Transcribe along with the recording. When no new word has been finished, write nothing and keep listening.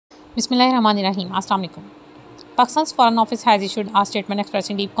Bismillahirrahmanirrahim. Assalamu alaikum. Pakistan's Foreign Office has issued a statement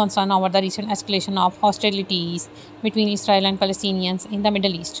expressing deep concern over the recent escalation of hostilities between Israel and Palestinians in the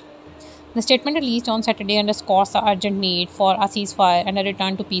Middle East. The statement released on Saturday underscores the urgent need for a ceasefire and a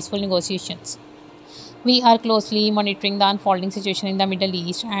return to peaceful negotiations. We are closely monitoring the unfolding situation in the Middle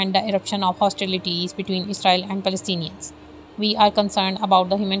East and the eruption of hostilities between Israel and Palestinians. We are concerned about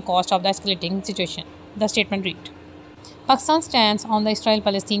the human cost of the escalating situation, the statement read. Pakistan's stance on the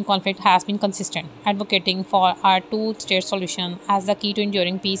Israel-Palestine conflict has been consistent, advocating for a two-state solution as the key to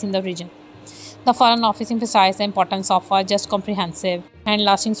enduring peace in the region. The Foreign Office emphasized the importance of a just, comprehensive, and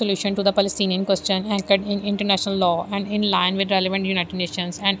lasting solution to the Palestinian question anchored in international law and in line with relevant United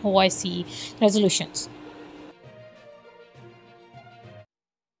Nations and OIC resolutions.